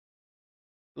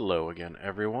Hello again,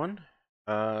 everyone.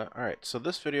 Alright, so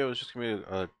this video is just going to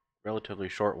be a relatively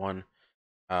short one.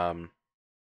 Um,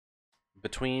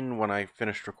 Between when I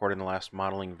finished recording the last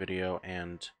modeling video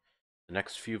and the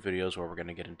next few videos where we're going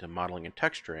to get into modeling and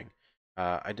texturing,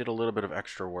 I did a little bit of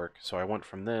extra work. So I went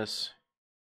from this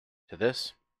to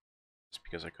this, just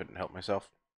because I couldn't help myself.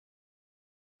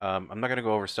 I'm not going to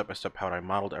go over step by step how I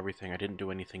modeled everything. I didn't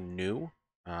do anything new,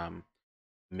 um,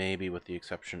 maybe with the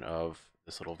exception of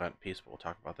this little vent piece, but we'll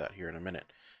talk about that here in a minute.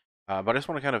 But I just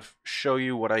want to kind of show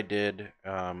you what I did,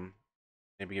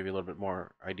 maybe give you a little bit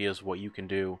more ideas of what you can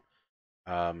do,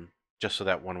 um, just so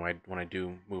that when I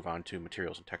do move on to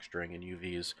materials and texturing and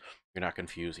UVs, you're not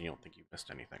confused and you don't think you've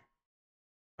missed anything.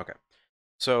 Okay,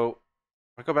 so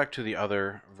I go back to the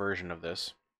other version of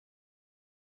this.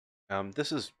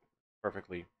 This is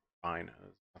perfectly fine.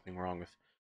 There's nothing wrong with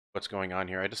what's going on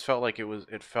here. I just felt like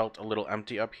it felt a little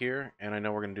empty up here, and I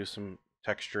know we're gonna do some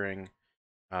texturing,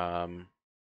 um,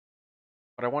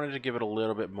 but I wanted to give it a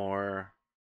little bit more,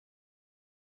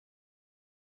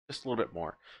 just a little bit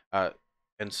more. Uh,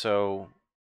 and so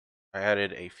I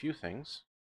added a few things.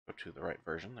 Go to the right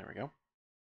version. There we go.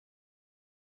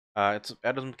 It's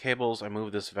added some cables. I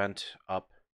moved this vent up.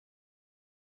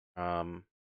 Um,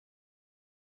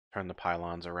 Turned the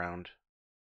pylons around.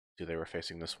 See, they were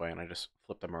facing this way, and I just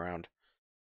flipped them around.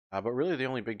 But really, the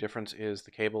only big difference is the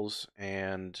cables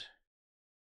and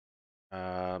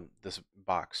this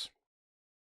box.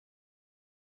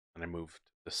 And I moved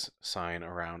this sign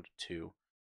around too.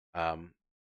 Um,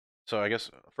 so I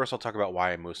guess first I'll talk about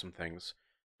why I moved some things.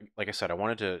 Like I said, I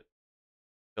wanted to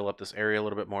fill up this area a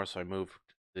little bit more, so I moved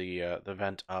the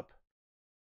vent up.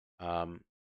 Um,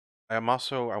 I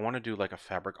want to do like a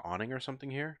fabric awning or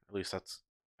something here. At least that's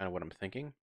kind of what I'm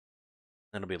thinking.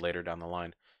 That'll be later down the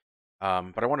line.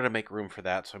 But I wanted to make room for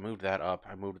that, so I moved that up.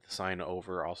 I moved the sign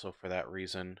over also for that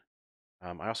reason.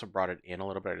 I also brought it in a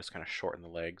little bit. I just kind of shortened the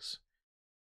legs.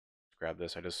 Let's grab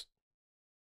this.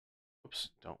 Oops,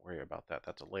 don't worry about that.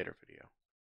 That's a later video.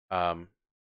 Um,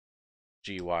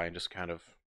 GY and just kind of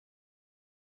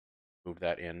move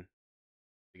that in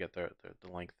to get the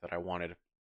length that I wanted. I'm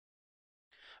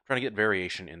trying to get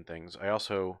variation in things. I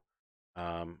also,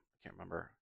 I can't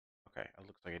remember. Okay, it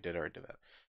looks like I did already do that.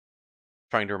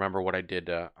 Trying to remember what I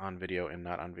did on video and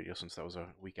not on video, since that was a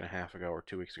week and a half ago or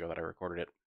 2 weeks ago that I recorded it.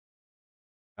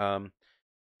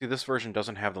 See, this version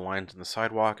doesn't have the lines in the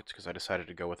sidewalk. It's because I decided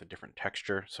to go with a different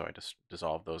texture, so I just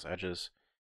dissolved those edges.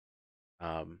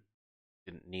 Um,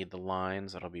 didn't need the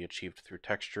lines. That'll be achieved through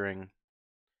texturing.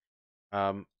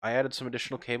 I added some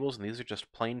additional cables, and these are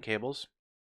just plain cables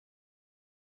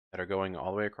that are going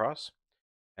all the way across,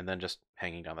 and then just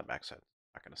hanging down the backside.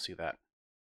 Not going to see that.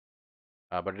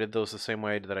 But I did those the same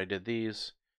way that I did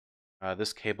these.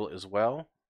 This cable as well.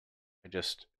 I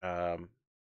just,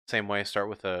 same way, start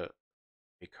with a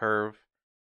curve.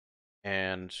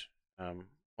 And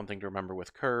one thing to remember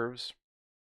with curves,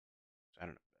 I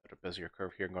don't know, a busier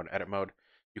curve here and go to edit mode.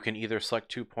 You can either select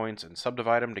 2 points and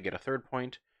subdivide them to get a third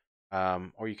point,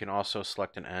 or you can also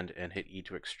select an end and hit E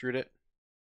to extrude it.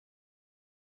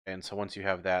 And so once you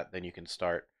have that, then you can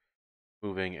start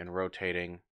moving and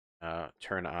rotating,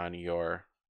 turn on your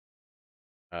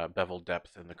bevel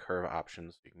depth and the curve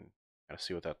options. You can kind of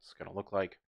see what that's going to look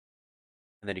like.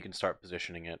 And then you can start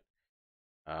positioning it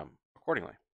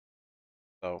accordingly.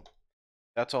 So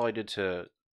that's all I did to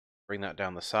bring that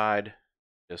down the side.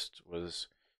 Just was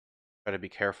try to be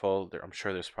careful. I'm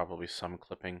sure there's probably some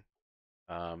clipping,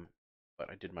 but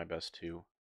I did my best to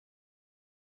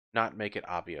not make it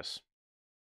obvious.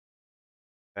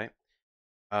 Okay.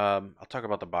 I'll talk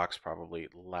about the box probably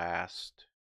last.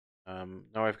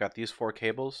 Now I've got these 4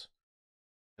 cables,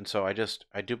 and so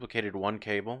I duplicated one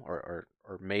cable or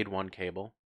made one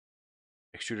cable,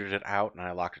 extruded it out, and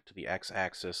I locked it to the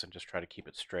x-axis and just try to keep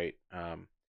it straight.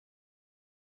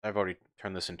 I've already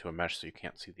turned this into a mesh, so you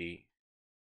can't see the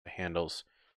handles,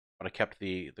 but I kept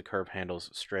the curve handles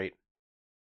straight.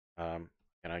 And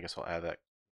I guess I'll add that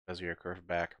Bezier curve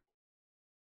back.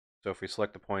 So if we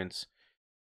select the points,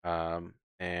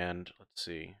 and let's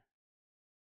see,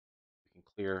 we can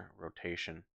clear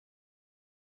rotation.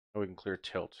 Oh, we can clear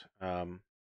tilt.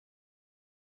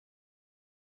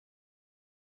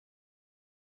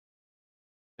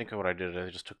 Think of what I did. I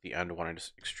just took the end one, I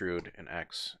just extrude an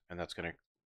X, and that's going to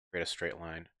create a straight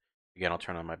line. Again, I'll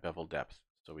turn on my bevel depth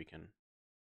so we can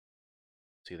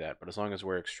see that. But as long as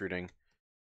we're extruding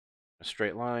a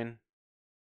straight line,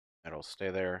 that'll stay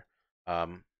there.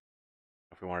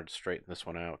 If we wanted to straighten this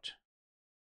one out,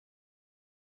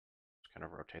 just kind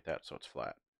of rotate that so it's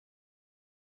flat.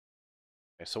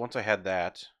 Okay, so once I had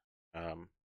that, I'll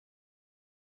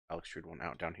extrude one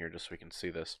out down here just so we can see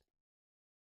this.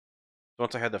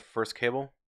 once I had the first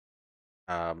cable,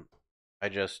 I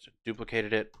just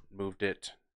duplicated it, moved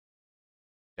it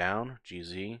down,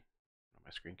 GZ,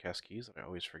 my screencast keys that I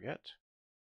always forget.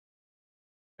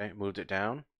 Okay, moved it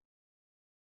down,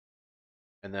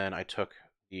 and then I took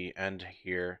the end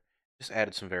here, just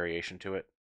added some variation to it.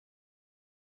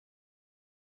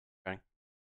 Okay.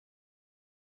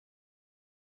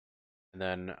 And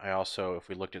then I also, if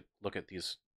we look at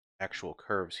these actual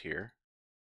curves here,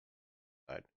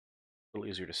 a little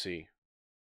easier to see.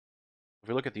 If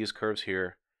we look at these curves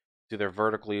here, see they're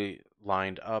vertically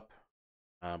lined up,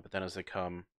 but then as they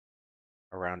come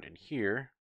around in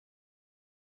here,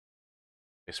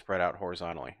 they spread out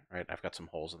horizontally, right? I've got some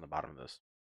holes in the bottom of this.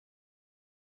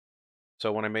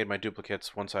 So when I made my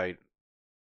duplicates, once I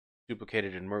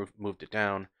duplicated and moved it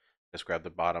down, just grab the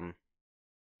bottom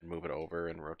and move it over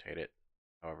and rotate it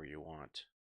however you want.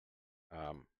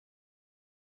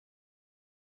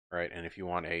 Right, and if you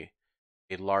want a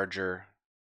larger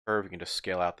curve, you can just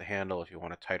scale out the handle. If you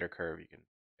want a tighter curve, you can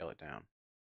scale it down.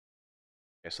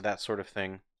 Okay, so that sort of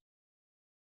thing.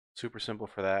 Super simple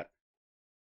for that.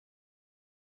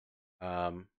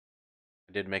 I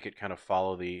did make it kind of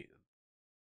follow the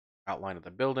outline of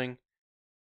the building,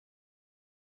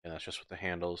 and that's just with the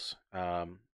handles.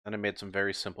 Then I made some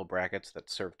very simple brackets that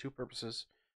serve two purposes.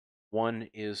 One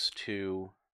is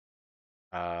to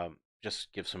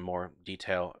just give some more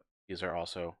detail. These are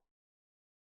also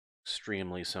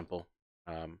extremely simple.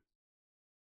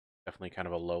 Definitely kind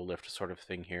of a low lift sort of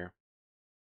thing here.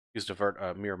 Used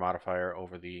a mirror modifier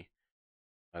over the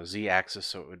z-axis,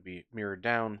 so it would be mirrored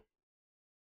down.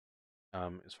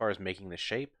 As far as making the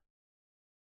shape,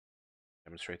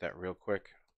 demonstrate that real quick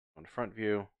on front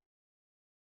view.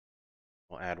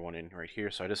 We'll add one in right here.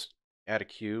 So I just add a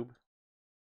cube,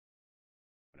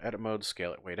 edit mode,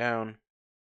 scale it way down.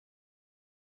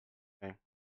 Okay,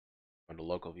 go into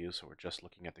local view, so we're just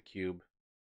looking at the cube.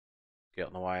 Scale it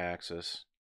on the y-axis.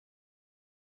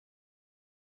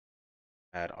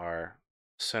 Add our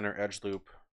center edge loop.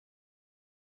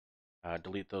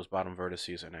 Delete those bottom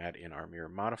vertices and add in our mirror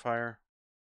modifier.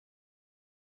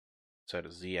 Set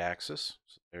a z-axis.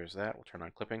 So there's that. We'll turn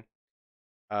on clipping.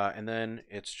 And then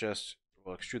it's just,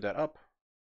 we'll extrude that up.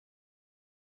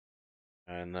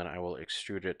 And then I will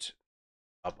extrude it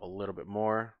up a little bit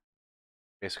more.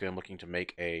 Basically, I'm looking to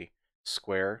make a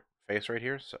square face right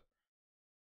here. So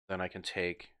then I can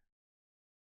take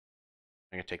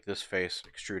this face,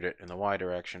 extrude it in the y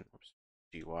direction. Oops,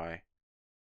 dy.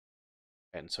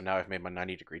 And so now I've made my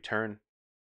 90-degree turn.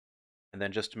 And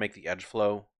then just to make the edge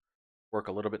flow work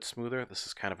a little bit smoother, this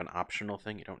is kind of an optional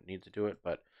thing. You don't need to do it,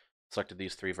 but selected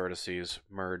these three vertices,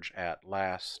 merge at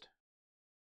last.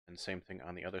 And same thing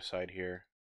on the other side here.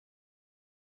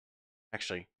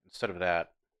 Actually, instead of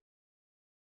that,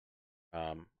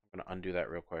 I'm going to undo that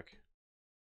real quick,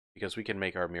 because we can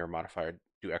make our mirror modifier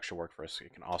do extra work for us.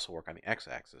 It can also work on the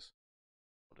x-axis.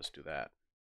 We'll just do that.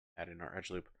 Add in our edge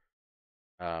loop.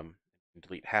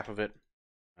 Delete half of it.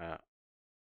 So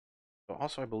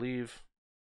also, I believe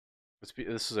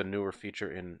this is a newer feature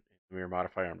in mirror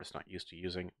modifier I'm just not used to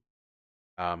using.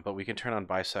 But we can turn on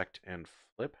bisect and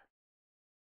flip.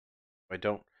 If I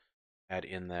don't add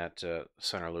in that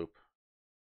center loop.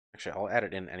 Actually, I'll add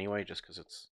it in anyway, just because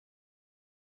it's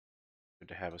good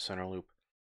to have a center loop.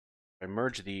 If I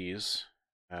merge these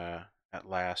at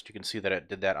last, you can see that it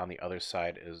did that on the other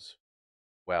side as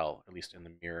well, at least in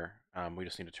the mirror. We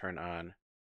just need to turn on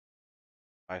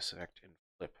bisect and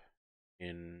flip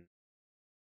in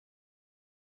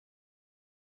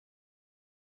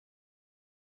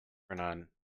turn on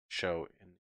show in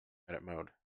edit mode.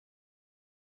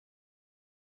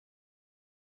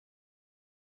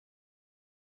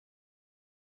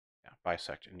 Yeah,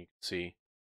 bisect, and you can see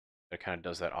that it kind of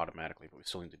does that automatically, but we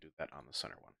still need to do that on the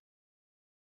center one.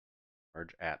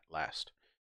 Merge at last.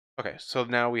 Okay, so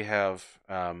now we have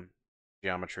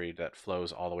geometry that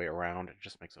flows all the way around. It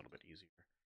just makes it a little bit easier.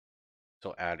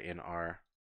 So add in our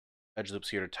edge loops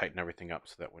here to tighten everything up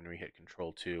so that when we hit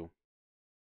Control 2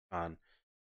 on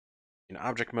in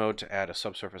object mode to add a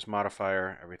subsurface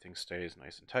modifier, everything stays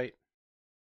nice and tight.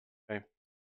 Okay,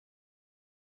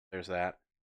 there's that.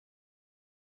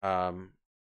 Add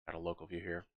a local view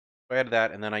here. So I added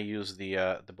that, and then I use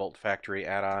the Bolt Factory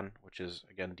add-on, which is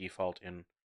again default in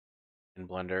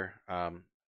Blender.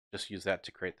 Just use that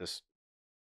to create this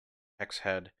hex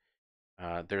head.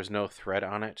 There's no thread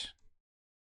on it.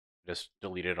 Just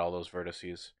deleted all those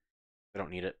vertices. I don't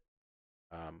need it.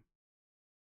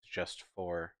 It's just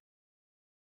for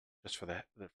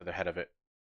the head of it.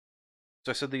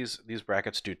 So I said these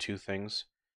brackets do two things.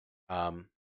 Oh,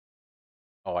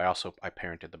 I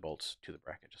parented the bolts to the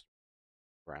bracket just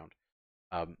around.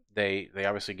 They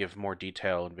obviously give more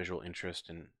detail and visual interest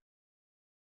and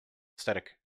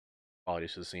aesthetic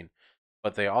qualities to the scene,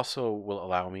 but they also will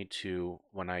allow me to,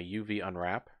 when I UV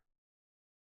unwrap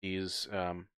these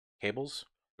cables,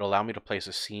 it'll allow me to place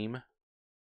a seam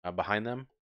behind them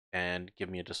and give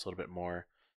me just a little bit more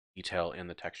detail in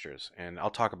the textures. And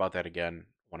I'll talk about that again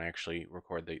when I actually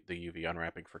record the UV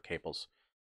unwrapping for cables,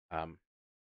 um,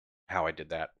 how I did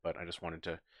that. But I just wanted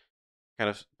to kind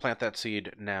of plant that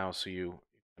seed now so you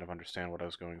kind of understand what I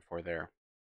was going for there.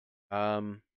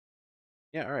 Um,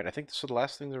 yeah, all right. I think so. The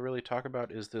last thing to really talk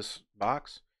about is this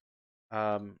box.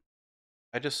 Um,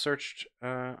 I just searched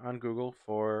on Google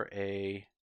for a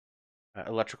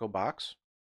electrical box,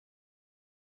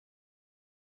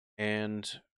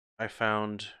 and I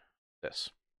found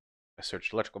this. I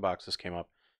searched electrical box. This came up,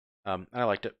 and I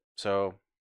liked it, so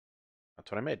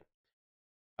that's what I made.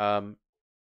 Um,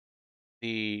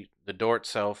 the door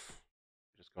itself,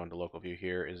 just go into local view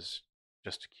here, is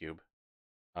just a cube.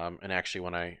 And actually,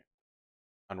 when I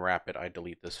unwrap it, I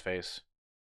delete this face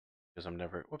because I'm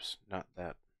never. Whoops, not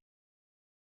that.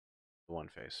 The one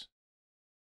face.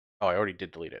 Oh, I already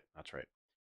did delete it. That's right.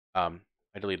 I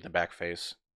deleted the back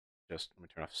face. Just let me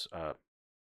turn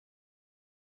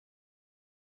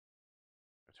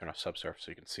off subsurface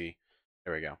so you can see.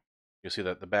 There we go. You'll see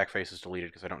that the back face is deleted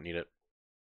because I don't need it.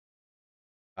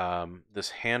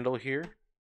 This handle here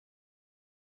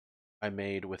I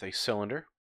made with a cylinder.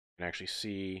 You can actually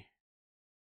see,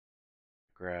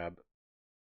 grab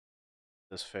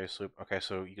this face loop. Okay,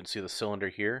 so you can see the cylinder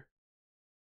here.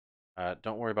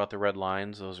 Don't worry about the red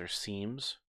lines. Those are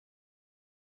seams.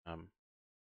 I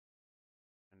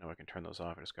know I can turn those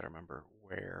off. I just got to remember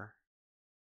where.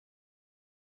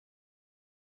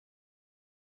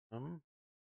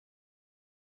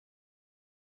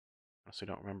 Honestly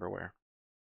don't remember where.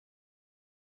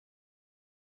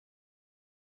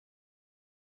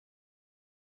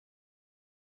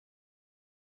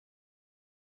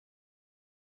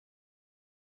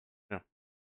 No,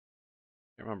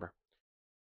 can't remember.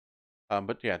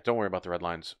 But yeah, don't worry about the red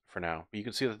lines for now. But you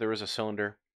can see that there is a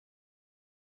cylinder.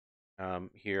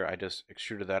 Here I just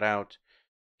extruded that out,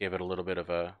 gave it a little bit of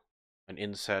an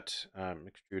inset,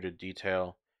 extruded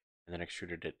detail, and then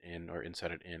extruded it in, or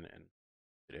inset it in, and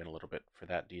did it in a little bit for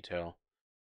that detail.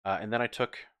 And then I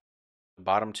took the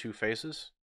bottom two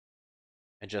faces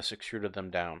and just extruded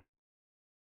them down.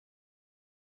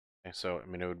 Okay, so I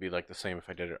mean it would be like the same if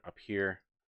I did it up here.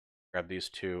 Grab these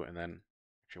two, and then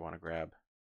actually want to grab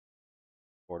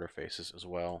border faces as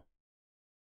well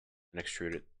and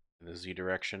extrude it in the Z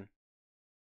direction.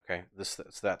 Okay,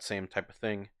 it's that same type of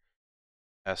thing.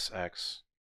 SX,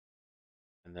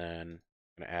 and then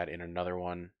I'm gonna add in another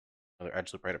one, another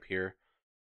edge loop right up here,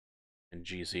 and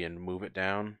GZ and move it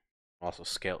down. Also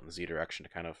scale it in the Z direction to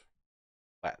kind of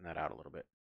flatten that out a little bit.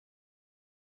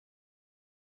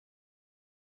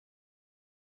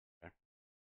 Okay.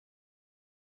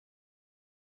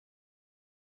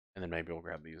 And then maybe we'll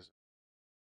grab these,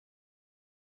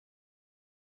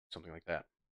 something like that.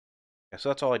 Okay, so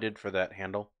that's all I did for that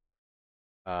handle.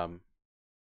 Um,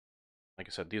 like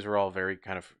I said, these are all very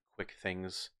kind of quick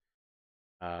things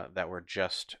that were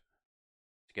just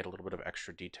to get a little bit of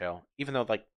extra detail. Even though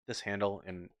like this handle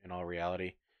in all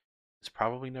reality is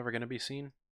probably never going to be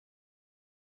seen,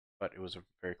 but it was a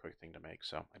very quick thing to make,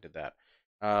 so I did that.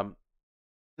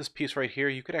 This piece right here,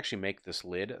 you could actually make this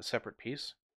lid a separate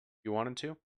piece if you wanted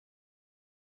to.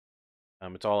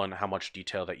 It's all in how much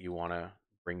detail that you want to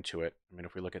bring to it. I mean,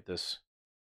 if we look at this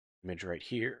image right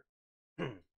here,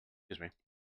 excuse me,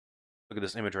 look at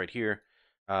this image right here,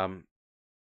 kind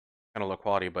of low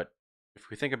quality, but if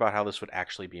we think about how this would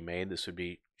actually be made, this would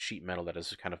be sheet metal that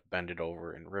is kind of bended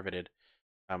over and riveted.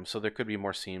 So there could be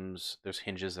more seams. There's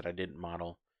hinges that I didn't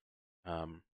model,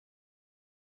 um,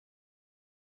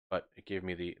 but it gave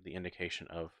me the indication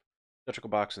of electrical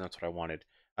box, and that's what I wanted.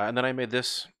 And then I made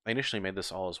this. I initially made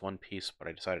this all as one piece, but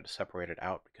I decided to separate it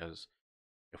out because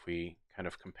if we kind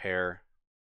of compare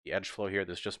the edge flow here,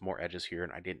 there's just more edges here,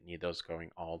 and I didn't need those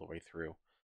going all the way through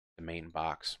the main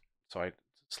box. So I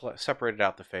separated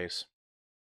out the face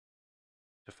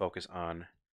to focus on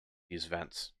these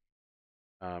vents.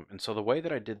 And so the way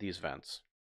that I did these vents,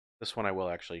 this one I will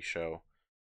actually show.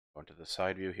 Go into the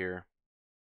side view here.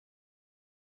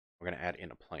 We're going to add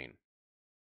in a plane.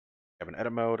 I have an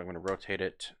edit mode. I'm going to rotate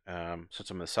it since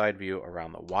I'm in the side view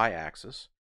around the y-axis,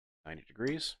 90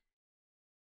 degrees,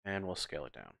 and we'll scale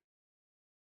it down.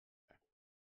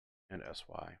 And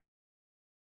SY.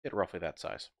 Get roughly that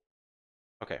size.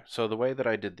 Okay, so the way that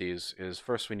I did these is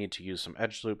first we need to use some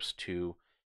edge loops to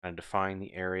kind of define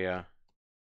the area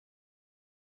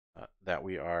that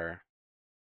we are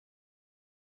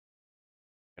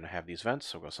going to have these vents,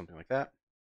 so we'll go something like that.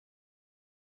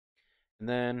 And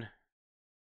then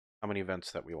how many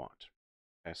vents that we want.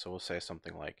 Okay, so we'll say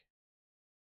something like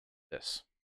this.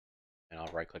 And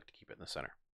I'll right click to keep it in the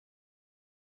center.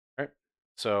 All right,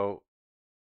 so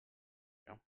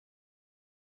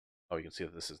oh, you can see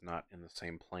that this is not in the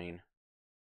same plane.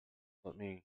 Let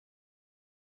me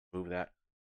move that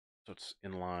so it's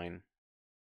in line.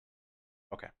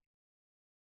 Okay.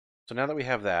 So now that we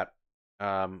have that,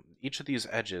 each of these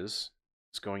edges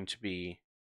is going to be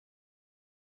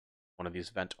one of these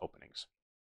vent openings.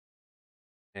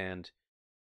 And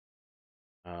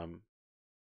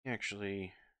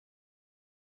actually,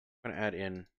 I'm going to add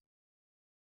in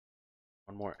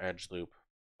one more edge loop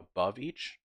above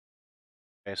each.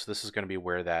 Okay, so this is going to be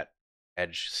where that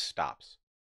edge stops.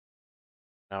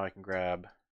 Now I can grab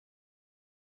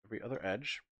every other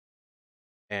edge,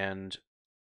 and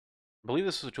I believe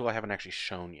this is a tool I haven't actually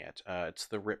shown yet. It's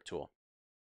the Rip tool.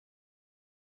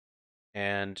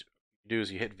 And what you do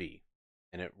is you hit V,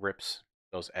 and it rips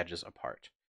those edges apart.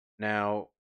 Now,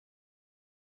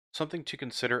 something to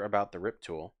consider about the Rip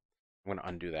tool, I'm going to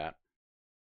undo that,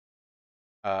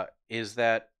 is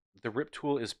that the Rip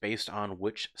tool is based on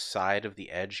which side of the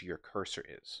edge your cursor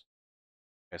is.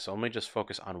 Okay, so let me just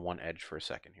focus on one edge for a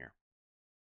second here.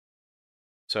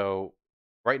 So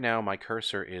right now my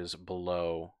cursor is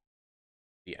below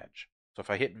the edge. So if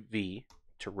I hit V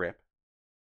to rip,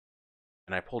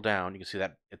 and I pull down, you can see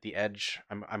that at the edge,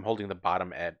 I'm holding the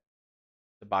bottom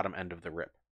end of the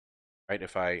rip. Right?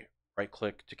 If I right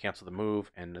click to cancel the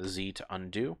move and Z to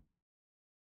undo,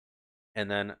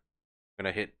 and then I'm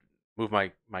gonna move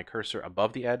my cursor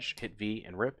above the edge, hit V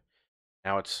and rip.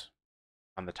 Now it's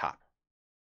on the top.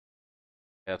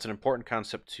 That's an important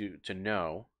concept to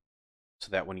know, so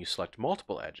that when you select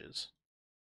multiple edges,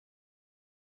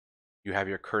 you have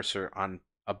your cursor on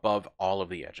above all of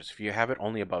the edges. If you have it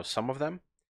only above some of them,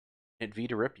 hit V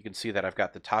to rip, you can see that I've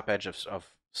got the top edge of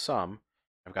some,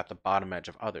 I've got the bottom edge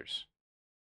of others,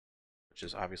 which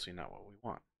is obviously not what we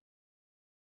want.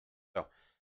 So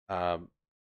I'm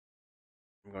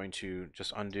going to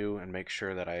just undo and make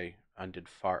sure that I undid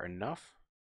far enough.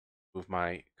 Move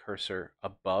my cursor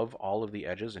above all of the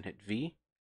edges and hit V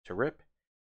to rip,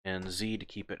 and Z to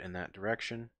keep it in that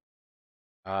direction.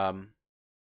 So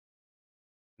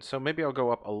maybe I'll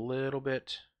go up a little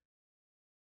bit,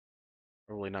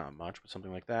 probably not much, but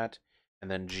something like that, and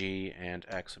then G and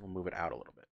X, and we'll move it out a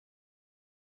little bit.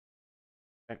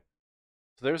 Okay.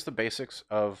 So there's the basics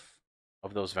of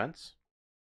those vents.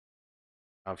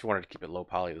 If you wanted to keep it low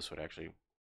poly, this would actually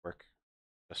work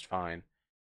just fine.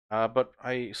 But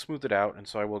I smoothed it out, and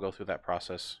so I will go through that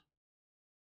process.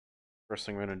 First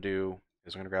thing we're going to do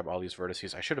is I'm going to grab all these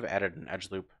vertices. I should have added an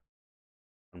edge loop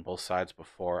on both sides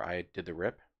before I did the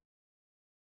rip.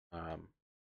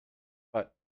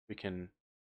 But we can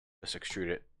just extrude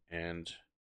it and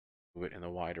move it in the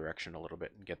Y direction a little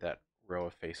bit and get that row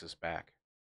of faces back.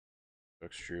 So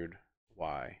extrude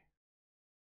Y.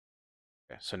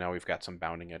 Okay, so now we've got some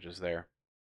bounding edges there.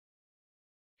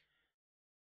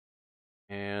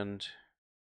 And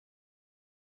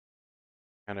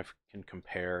kind of can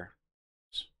compare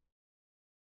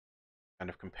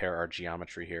our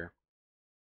geometry here.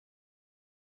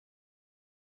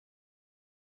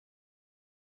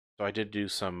 So I did do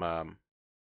some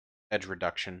edge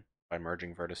reduction by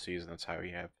merging vertices, and that's how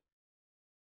you have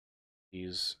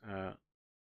these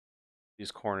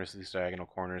corners, these diagonal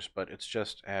corners. But it's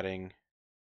just adding.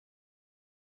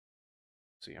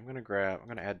 See, I'm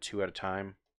gonna add 2 at a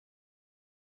time.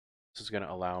 This is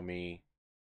gonna allow me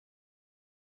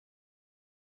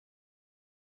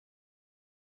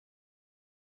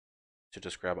to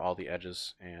just grab all the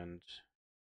edges and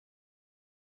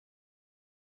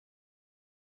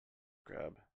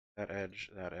grab that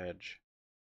edge, that edge.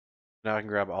 Now I can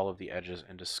grab all of the edges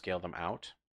and just scale them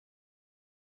out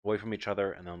away from each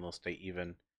other, and then they'll stay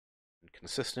even and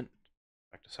consistent.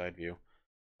 Back to side view.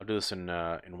 I'll do this in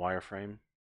wireframe.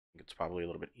 I think it's probably a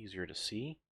little bit easier to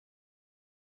see.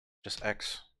 Just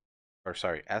S,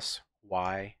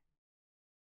 Y,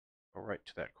 go right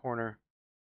to that corner.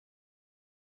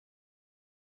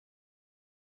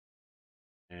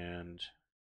 And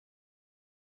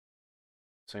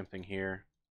same thing here.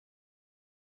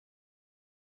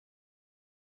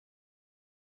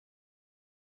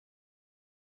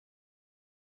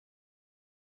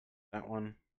 That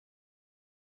one.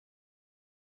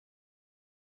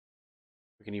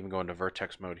 We can even go into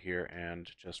vertex mode here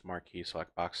and just marquee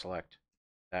select box select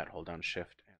that, hold down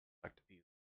shift and select these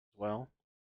as well.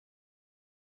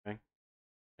 Okay.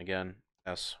 Again,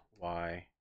 S, Y.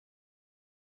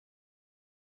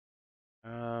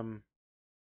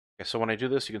 Okay, Okay, so when I do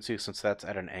this, you can see since that's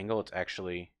at an angle, it's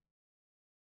actually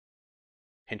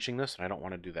pinching this, and I don't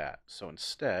want to do that. So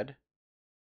instead,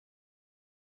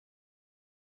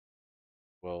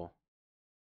 we'll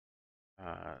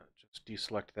just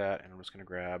deselect that, and I'm just going to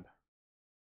grab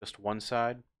just one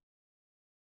side,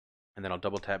 and then I'll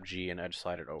double tap G and edge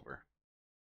slide it over.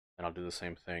 And I'll do the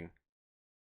same thing.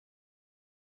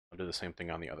 I'll do the same thing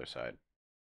on the other side.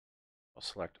 I'll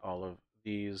select all of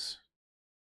these,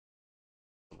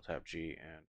 double tap G,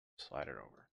 and slide it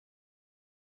over.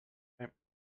 Okay.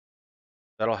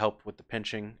 That'll help with the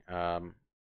pinching. Go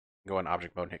in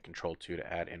object mode and hit Control 2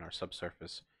 to add in our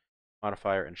subsurface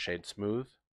modifier and shade smooth.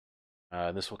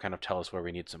 This will kind of tell us where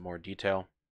we need some more detail.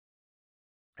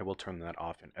 I will turn that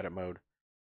off in edit mode.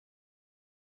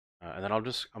 And then I'm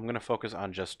going to focus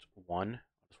on just one.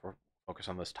 I'll just focus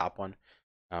on this top one.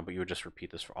 But you would just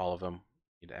repeat this for all of them.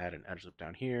 You need to add an edge loop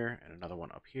down here and another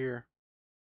one up here.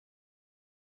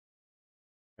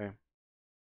 Okay.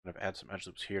 I'm going to add some edge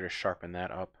loops here to sharpen that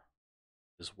up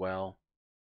as well.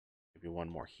 Maybe one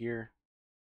more here.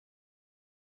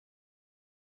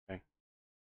 Okay.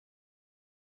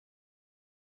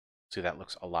 See, that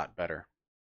looks a lot better.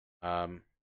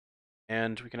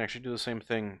 And we can actually do the same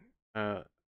thing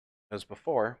as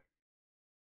before,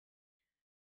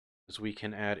 is we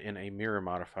can add in a mirror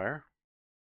modifier.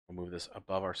 We'll move this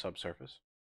above our subsurface.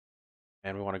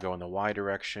 And we want to go in the Y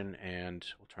direction, and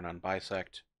we'll turn on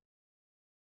bisect.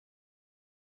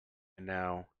 And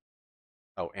now,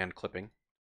 oh, and clipping.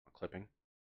 Clipping.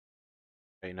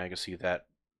 Okay, now you can see that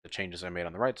the changes I made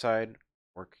on the right side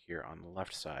work here on the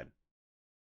left side.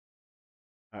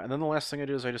 And then the last thing I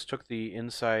do is I just took the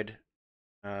inside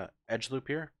edge loop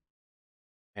here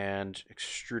and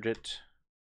extrude it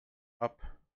up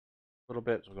a little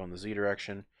bit. So we'll go in the Z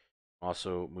direction.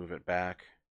 Also move it back,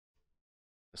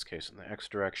 in this case in the X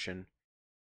direction.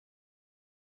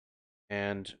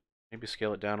 And maybe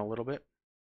scale it down a little bit.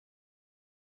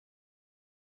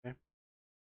 Okay.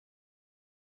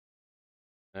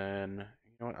 Then,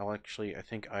 you know what, I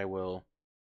think I will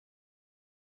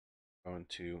go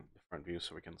into the front view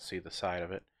so we can see the side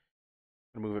of it.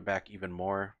 I'm gonna move it back even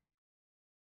more.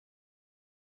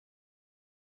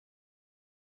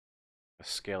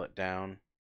 Scale it down.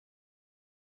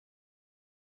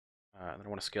 And then I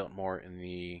want to scale it more in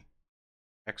the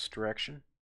X direction.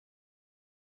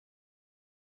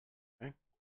 Okay.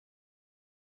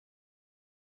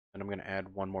 Then I'm going to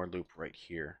add one more loop right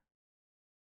here.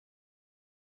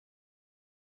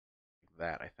 Like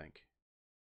that, I think.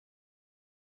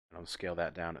 And I'll scale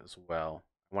that down as well.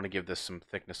 I want to give this some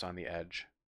thickness on the edge.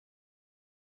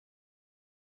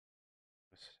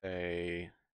 Let's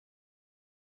say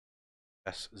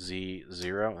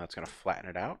SZ0, and that's going to flatten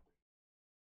it out.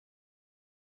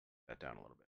 That down a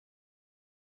little bit.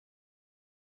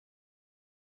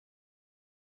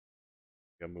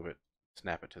 Go move it,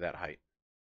 snap it to that height.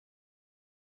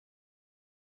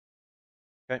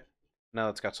 Okay, now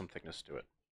it's got some thickness to it.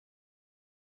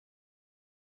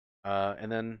 And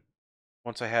then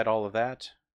once I had all of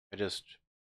that, I just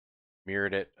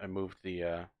mirrored it. I moved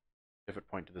the pivot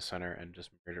point to the center and just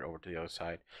mirrored it over to the other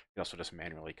side. You can also just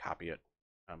manually copy it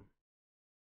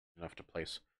enough to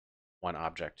place one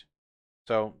object.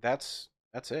 So that's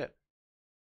it.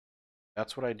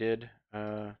 That's what I did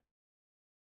for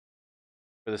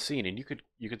the scene, and you could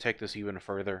take this even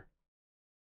further.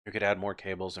 You could add more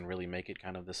cables and really make it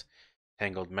kind of this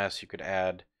tangled mess. You could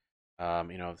add,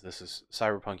 you know, if this is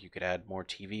Cyberpunk, you could add more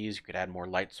TVs. You could add more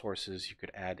light sources. You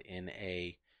could add in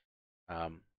a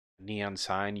neon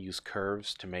sign. Use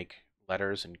curves to make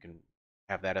letters, and you can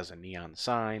have that as a neon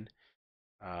sign.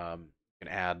 You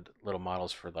can add little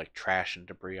models for like trash and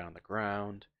debris on the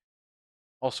ground,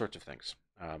 all sorts of things.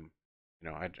 You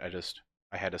know, I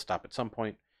had to stop at some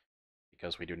point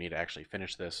because we do need to actually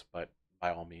finish this, but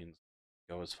by all means,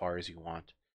 go as far as you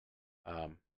want.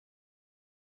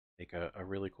 Make a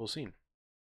really cool scene.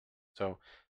 So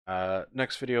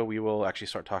next video, we will actually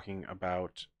start talking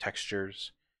about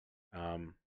textures,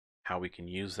 how we can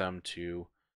use them to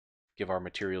give our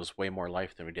materials way more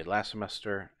life than we did last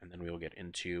semester, and then we will get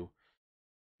into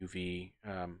UV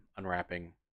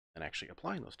unwrapping and actually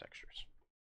applying those textures.